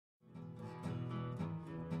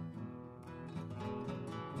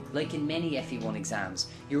like in many FE1 exams,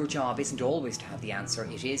 your job isn't always to have the answer,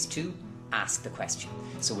 it is to ask the question.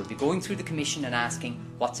 So we'll be going through the Commission and asking,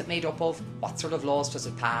 what's it made up of, what sort of laws does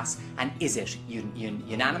it pass, and is it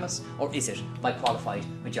unanimous or is it by qualified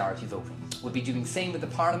majority voting? We'll be doing the same with the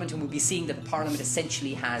Parliament, and we'll be seeing that the Parliament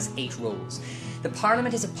essentially has 8 roles. The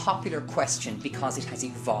Parliament is a popular question because it has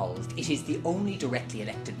evolved. It is the only directly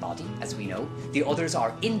elected body, as we know. The others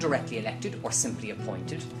are indirectly elected or simply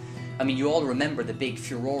appointed. I mean, you all remember the big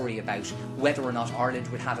furore about whether or not Ireland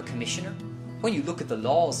would have a commissioner. When you look at the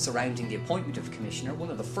laws surrounding the appointment of a commissioner, one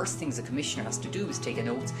of the first things a commissioner has to do is take an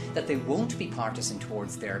oath that they won't be partisan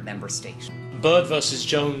towards their member state. Bird versus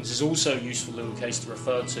Jones is also a useful little case to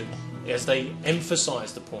refer to, as they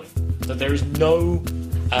emphasise the point that there is no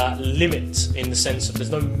limit in the sense of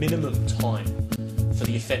there's no minimum time for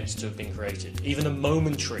the offence to have been created. Even a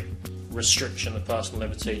momentary restriction of personal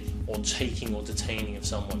liberty or taking or detaining of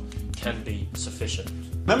someone can be sufficient.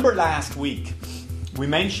 Remember last week we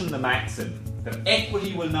mentioned the maxim that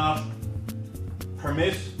equity will not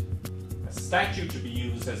permit a statute to be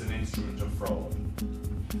used as an instrument of fraud.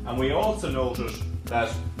 And we also noted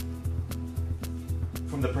that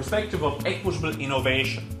from the perspective of equitable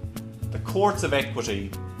innovation, the courts of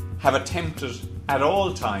equity have attempted at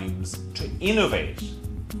all times to innovate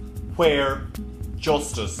where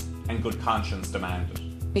justice and good conscience demanded.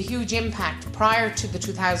 A huge impact. Prior to the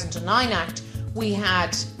 2009 Act, we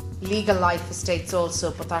had legal life estates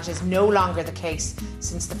also, but that is no longer the case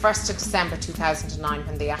since the 1st of December 2009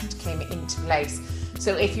 when the Act came into place.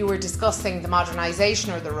 So if you were discussing the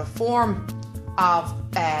modernisation or the reform of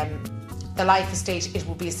the life estate, it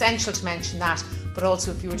would be essential to mention that, but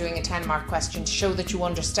also if you were doing a 10-mark question to show that you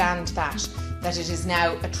understand that it is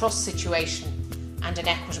now a trust situation and an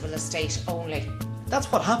equitable estate only.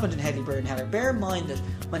 That's what happened in Hedley Byrne Heller. Bear in mind that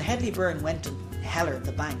when Hedley Byrne went to Heller,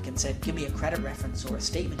 the bank, and said, give me a credit reference or a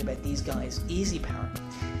statement about these guys, easy power,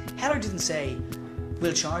 Heller didn't say,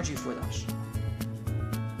 we'll charge you for that.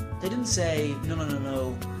 They didn't say,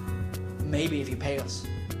 no, maybe if you pay us.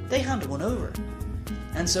 They handed one over.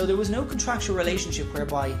 And so there was no contractual relationship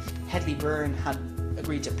whereby Hedley Byrne had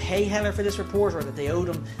agreed to pay Heller for this report or that they owed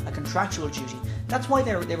him a contractual duty. That's why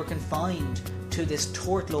they were confined to this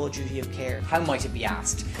tort law duty of care. How might it be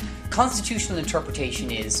asked? Constitutional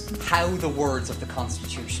interpretation is how the words of the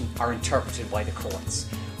Constitution are interpreted by the courts.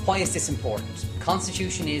 Why is this important? The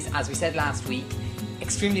Constitution is, as we said last week,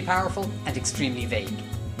 extremely powerful and extremely vague.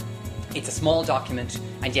 It's a small document,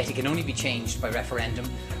 and yet it can only be changed by referendum,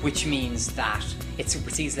 which means that it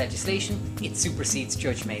supersedes legislation, it supersedes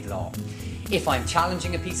judge-made law. If I'm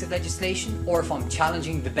challenging a piece of legislation, or if I'm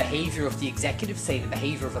challenging the behaviour of the executive, say the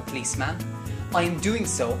behaviour of a policeman, I am doing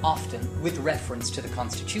so often with reference to the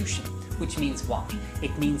Constitution, which means what?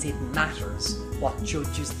 It means it matters what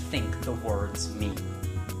judges think the words mean.